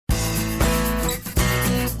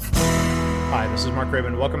This is Mark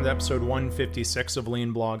Graban. Welcome to episode 156 of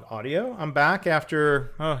Lean Blog Audio. I'm back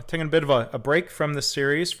after taking a bit of a break from this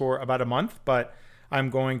series for about a month, but I'm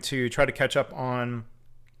going to try to catch up on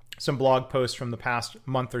some blog posts from the past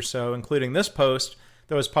month or so, including this post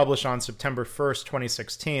that was published on September 1st,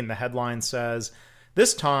 2016. The headline says,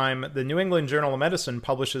 "This time, the New England Journal of Medicine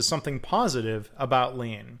publishes something positive about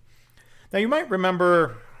lean." Now, you might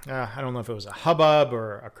remember, I don't know if it was a hubbub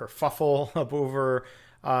or a kerfuffle over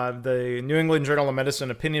the New England Journal of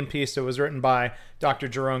Medicine opinion piece that was written by Dr.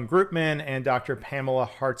 Jerome Groopman and Dr. Pamela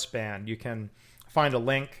Hartzband. You can find a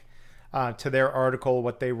link to their article,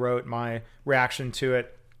 what they wrote, my reaction to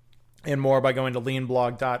it, and more by going to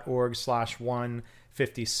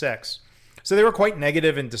leanblog.org/156. So they were quite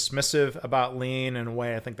negative and dismissive about lean in a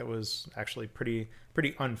way I think that was actually pretty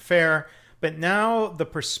unfair. But now the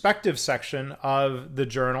perspective section of the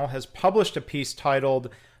journal has published a piece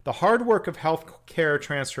titled "The Hard Work of Healthcare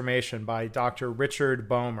Transformation" by Dr. Richard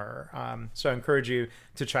Boehmer. So I encourage you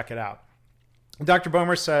to check it out. Dr.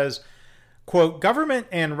 Boehmer says, quote, "Government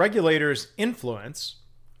and regulators influence,"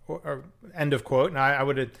 or end of quote, and I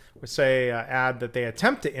would say add that they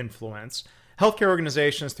attempt to influence healthcare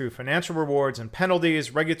organizations through financial rewards and penalties,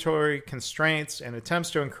 regulatory constraints, and attempts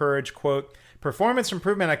to encourage, quote, "performance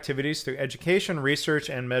improvement activities through education, research,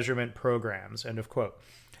 and measurement programs," end of quote.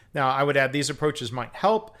 Now, I would add these approaches might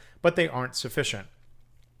help, but they aren't sufficient.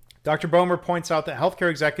 Dr. Boehmer points out that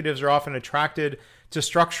healthcare executives are often attracted to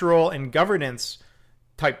structural and governance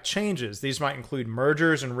type changes. These might include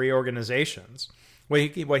mergers and reorganizations,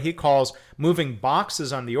 what he calls moving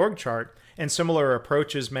boxes on the org chart, and similar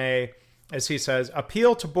approaches may, as he says,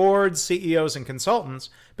 appeal to boards, CEOs, and consultants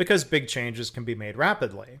because big changes can be made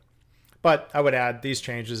rapidly. But I would add these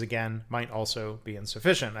changes, again, might also be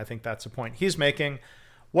insufficient. I think that's a point he's making.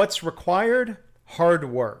 What's required? Hard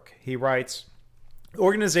work. He writes,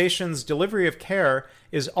 "Organizations' delivery of care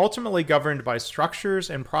is ultimately governed by structures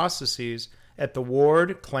and processes at the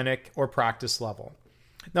ward, clinic, or practice level."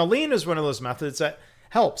 Now, lean is one of those methods that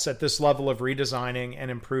helps at this level of redesigning and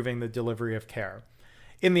improving the delivery of care.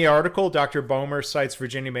 In the article, Dr. Boehmer cites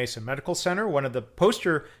Virginia Mason Medical Center, one of the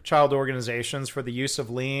poster child organizations for the use of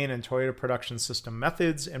lean and Toyota Production System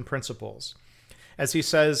methods and principles. As he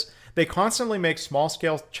says, they constantly make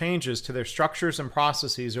small-scale changes to their structures and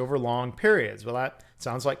processes over long periods. Well, that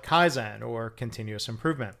sounds like Kaizen or continuous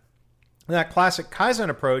improvement. And that classic Kaizen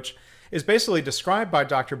approach is basically described by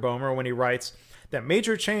Dr. Boehmer when he writes that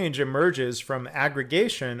major change emerges from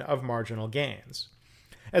aggregation of marginal gains.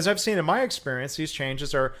 As I've seen in my experience, these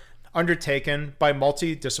changes are undertaken by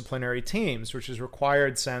multidisciplinary teams, which is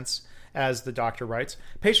required since, as the doctor writes,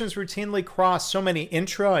 patients routinely cross so many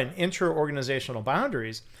intra and inter-organizational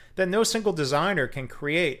boundaries that no single designer can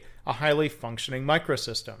create a highly functioning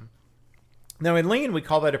microsystem. Now, in Lean, we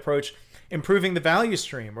call that approach improving the value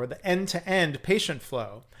stream or the end-to-end patient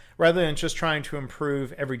flow, rather than just trying to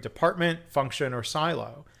improve every department, function, or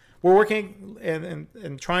silo. We're working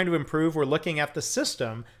and trying to improve, we're looking at the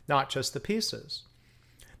system, not just the pieces.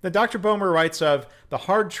 Now, Dr. Boehmer writes of the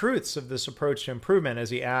hard truths of this approach to improvement as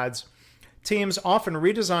he adds, "Teams often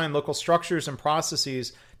redesign local structures and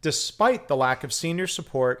processes despite the lack of senior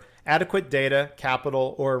support, adequate data,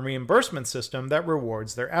 capital, or a reimbursement system that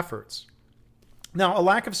rewards their efforts." Now, a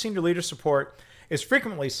lack of senior leader support is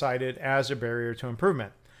frequently cited as a barrier to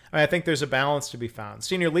improvement. I think there's a balance to be found.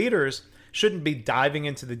 Senior leaders shouldn't be diving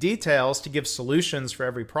into the details to give solutions for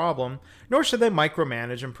every problem, nor should they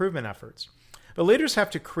micromanage improvement efforts. But leaders have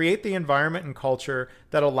to create the environment and culture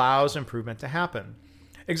that allows improvement to happen.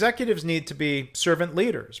 Executives need to be servant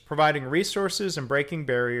leaders, providing resources and breaking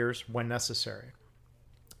barriers when necessary.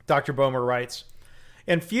 Dr. Boehmer writes,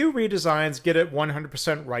 "And few redesigns get it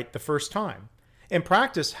 100% right the first time. In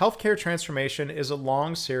practice, healthcare transformation is a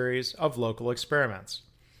long series of local experiments."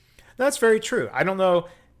 That's very true. I don't know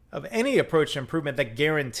of any approach to improvement that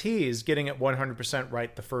guarantees getting it 100%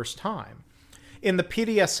 right the first time. In the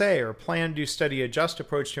PDSA, or Plan, Do, Study, Adjust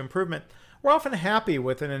approach to improvement, we're often happy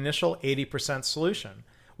with an initial 80% solution.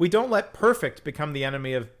 We don't let perfect become the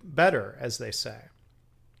enemy of better, as they say.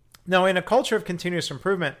 Now, in a culture of continuous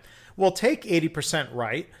improvement, we'll take 80%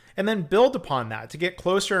 right and then build upon that to get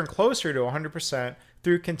closer and closer to 100%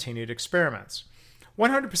 through continued experiments.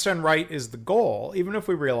 100% right is the goal, even if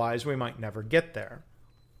we realize we might never get there.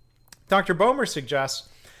 Dr. Boehmer suggests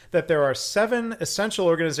that there are 7 essential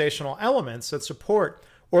organizational elements that support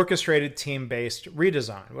orchestrated team-based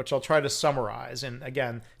redesign, which I'll try to summarize and,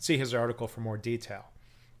 again, see his article for more detail.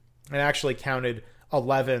 And actually counted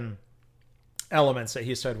 11 elements that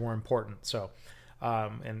he said were important. So,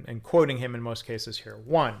 and quoting him in most cases here.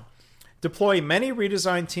 1, deploy many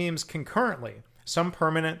redesign teams concurrently, some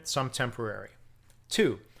permanent, some temporary.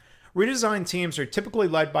 2. Redesigned teams are typically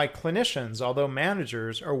led by clinicians, although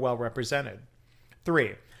managers are well represented.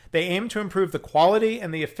 3. They aim to improve the quality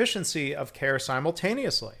and the efficiency of care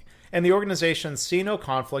simultaneously, and the organizations see no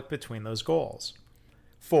conflict between those goals.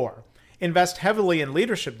 4. Invest heavily in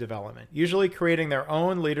leadership development, usually creating their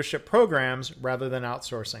own leadership programs rather than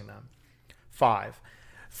outsourcing them. 5.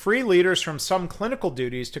 Free leaders from some clinical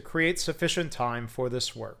duties to create sufficient time for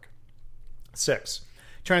this work. 6.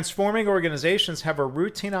 Transforming organizations have a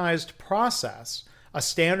routinized process, a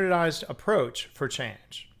standardized approach for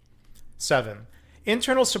change. 7.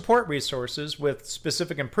 Internal support resources with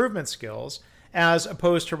specific improvement skills, as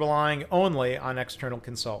opposed to relying only on external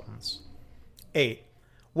consultants. 8.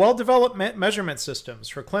 Well-developed measurement systems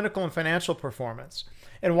for clinical and financial performance.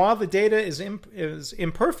 And while the data is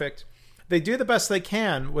imperfect, they do the best they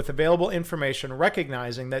can with available information,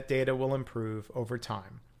 recognizing that data will improve over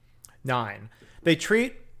time. 9. They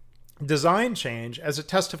treat design change as a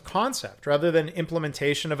test of concept rather than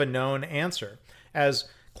implementation of a known answer, as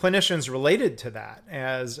clinicians related to that,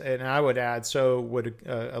 and I would add, so would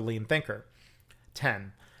a lean thinker.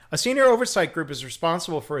 10. A senior oversight group is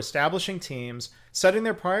responsible for establishing teams, setting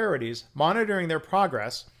their priorities, monitoring their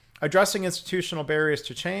progress, addressing institutional barriers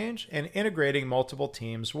to change, and integrating multiple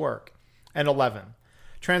teams' work. And 11.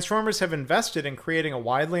 Transformers have invested in creating a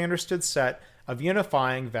widely understood set of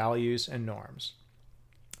unifying values and norms.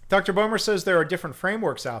 Dr. Boehmer says there are different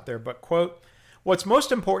frameworks out there, but, quote, what's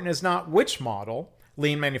most important is not which model,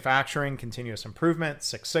 lean manufacturing, continuous improvement,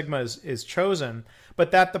 Six Sigma is chosen,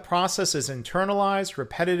 but that the process is internalized,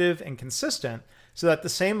 repetitive, and consistent so that the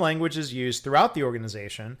same language is used throughout the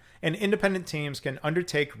organization and independent teams can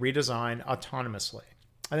undertake redesign autonomously.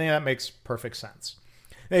 I think that makes perfect sense.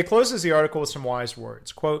 And he closes the article with some wise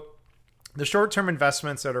words. Quote, the short-term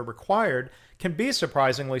investments that are required can be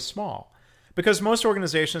surprisingly small because most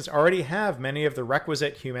organizations already have many of the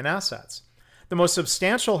requisite human assets. The most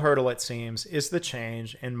substantial hurdle, it seems, is the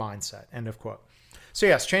change in mindset, end of quote. So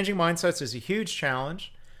yes, changing mindsets is a huge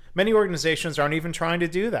challenge. Many organizations aren't even trying to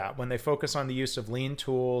do that when they focus on the use of lean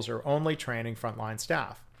tools or only training frontline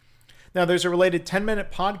staff. Now, there's a related 10-minute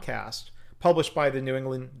podcast published by the New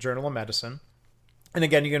England Journal of Medicine. And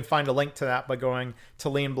again, you can find a link to that by going to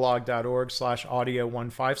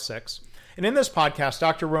leanblog.org/audio156. And in this podcast,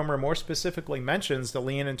 Dr. Romer more specifically mentions the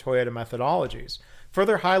Lean and Toyota methodologies,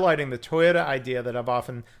 further highlighting the Toyota idea that I've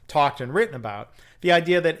often talked and written about, the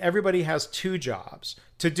idea that everybody has two jobs,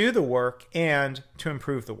 to do the work and to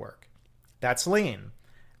improve the work. That's Lean.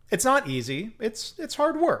 It's not easy. It's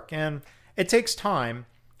hard work, and it takes time,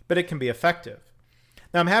 but it can be effective.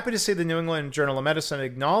 Now, I'm happy to see the New England Journal of Medicine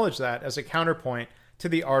acknowledge that as a counterpoint to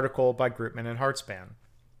the article by Groupman and Hartspan.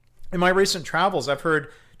 In my recent travels, I've heard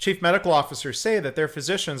chief medical officers say that their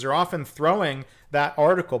physicians are often throwing that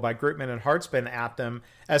article by Groupman and Hartspan at them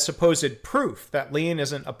as supposed proof that lean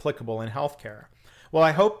isn't applicable in healthcare. Well,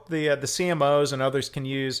 I hope the CMOs and others can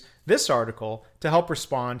use this article to help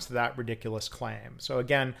respond to that ridiculous claim. So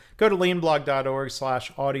again, go to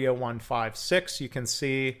leanblog.org/audio156. You can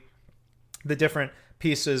see the different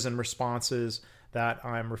pieces and responses that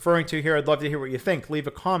I'm referring to here. I'd love to hear what you think. Leave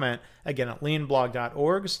a comment again at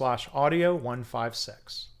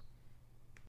leanblog.org/audio156.